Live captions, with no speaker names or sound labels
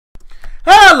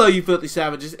Hello, you filthy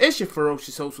savages. It's your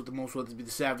ferocious host with the most, WEATHERSBY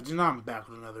the Savage, and I'm back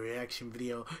with another reaction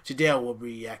video. Today I will be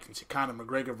reacting to Conor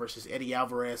McGregor versus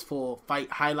Alvarez full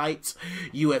fight highlights,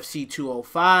 UFC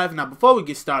 205. Now, before we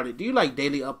get started, do you like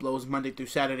daily uploads Monday through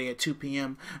Saturday at 2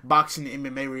 p.m., boxing and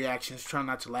MMA reactions, try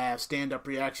not to laugh, stand-up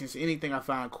reactions, anything I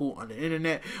find cool on the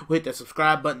internet? Hit that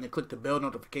subscribe button and click the bell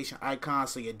notification icon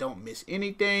so you don't miss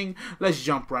anything. Let's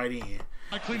jump right in.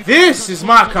 This is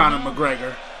my Conor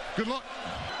McGregor. Good luck.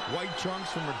 White trunks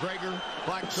from McGregor,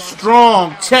 black trunks.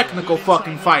 Strong, technical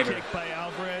fucking fighter.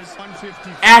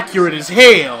 Accurate as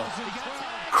hell.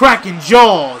 Cracking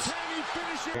jaws.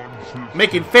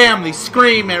 Making families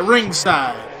scream at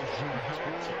ringside.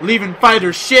 Leaving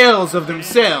fighters shells of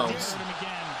themselves.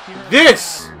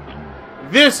 This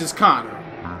is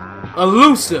Conor.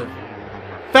 Elusive.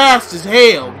 Fast as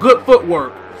hell. Good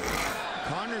footwork.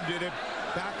 Conor did it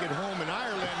back at home in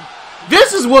Ireland.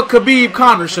 This is what Khabib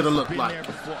Conor should have looked like.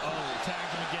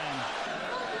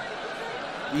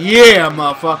 Yeah,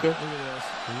 motherfucker.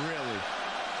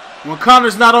 When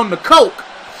Conor's not on the coke,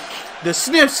 the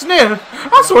sniff.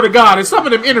 I swear to God, in some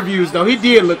of them interviews, though, he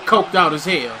did look coked out as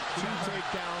hell.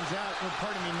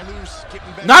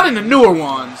 Not in the newer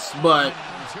ones, but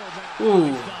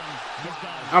ooh,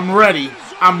 I'm ready.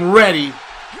 I'm ready.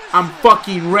 I'm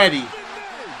fucking ready.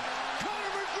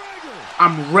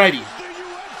 I'm ready.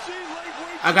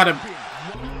 I gotta.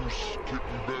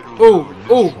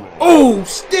 Ooh,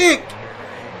 stick.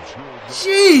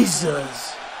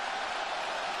 Jesus.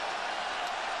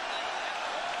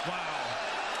 Wow.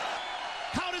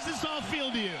 How does this all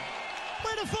feel to you?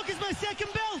 Where the fuck is my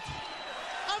second belt?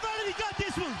 I've already got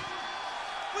this one.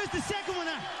 Where's the second one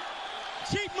at?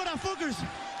 Cheap motherfuckers.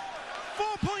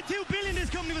 4.2 billion this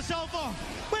company was sold for.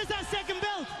 Where's that second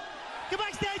belt? Go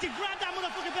backstage and grab that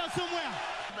motherfucking belt somewhere.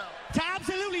 No. To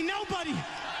absolutely nobody.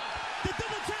 The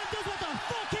double champ does what the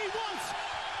fuck he wants.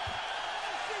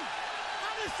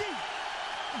 Have a seat.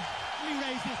 Let me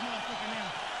raise this motherfucker now.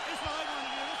 This is what I want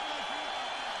to do.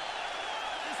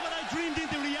 This is what I dreamed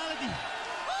into reality.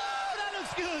 Oh, that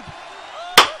looks good.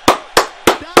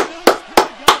 That looks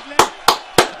good. God bless.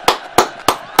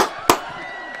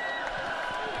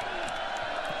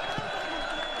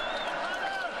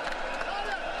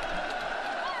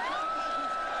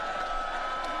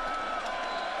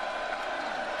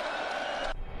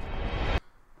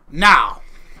 Now,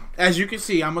 as you can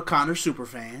see, I'm a Conor super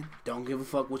fan. Don't give a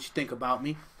fuck what you think about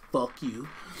me. Fuck you.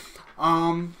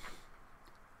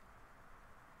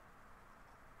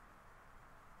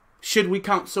 Should we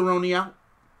count Cerrone out?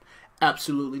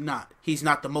 Absolutely not. He's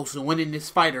not the most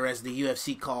winningest fighter, as the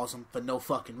UFC calls him, for no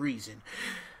fucking reason.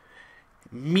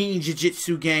 Mean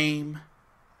jiu-jitsu game.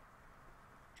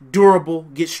 Durable.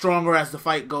 Gets stronger as the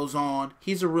fight goes on.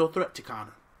 He's a real threat to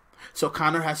Conor. So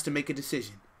Conor has to make a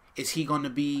decision. Is he going to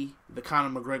be the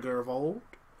Conor McGregor of old?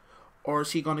 Or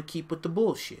is he going to keep with the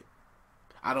bullshit?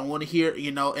 I don't want to hear, you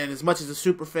know, and as much as a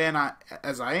super fan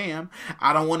as I am,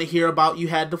 I don't want to hear about you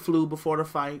had the flu before the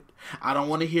fight. I don't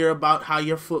want to hear about how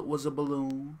your foot was a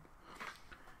balloon.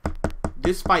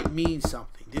 This fight means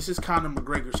something. This is Conor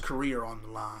McGregor's career on the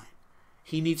line.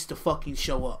 He needs to fucking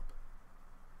show up.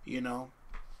 You know?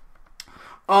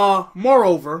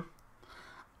 Moreover,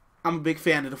 I'm a big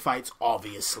fan of the fights,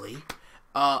 obviously.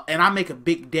 And I make a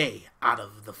big day out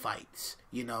of the fights.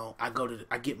 You know, I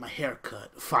get my hair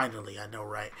cut. Finally, I know,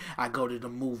 right? I go to the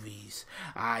movies.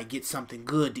 I get something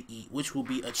good to eat, which will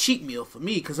be a cheat meal for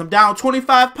me, because I'm down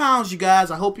 25 pounds, you guys.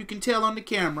 I hope you can tell on the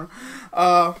camera.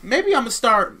 Maybe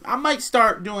I might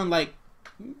start doing, like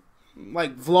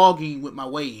vlogging with my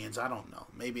weigh-ins. I don't know.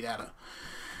 Maybe that'll...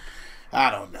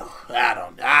 I don't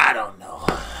know.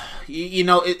 You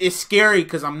know, it's scary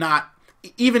because I'm not...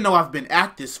 Even though I've been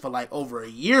at this for like over a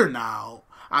year now,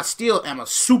 I still am a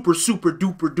super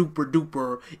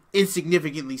duper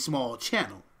insignificantly small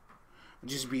channel. I'm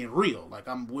just being real. Like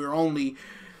I'm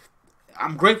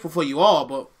grateful for you all,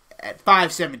 but at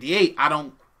 578,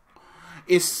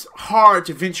 it's hard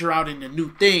to venture out into new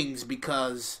things,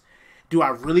 because do I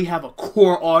really have a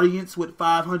core audience with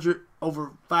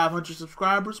over 500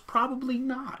 subscribers? Probably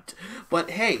not. But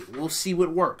hey, we'll see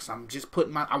what works. I'm just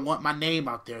I want my name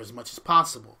out there as much as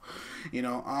possible. You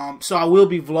know, so I will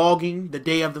be vlogging the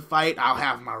day of the fight. I'll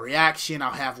have my reaction.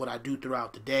 I'll have what I do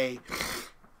throughout the day.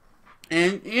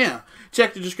 And yeah,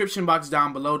 check the description box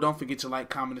down below. Don't forget to like,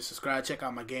 comment, and subscribe. Check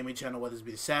out my gaming channel,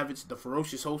 WEATHERSBY the Savage. The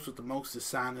ferocious host with the most is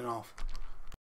signing off.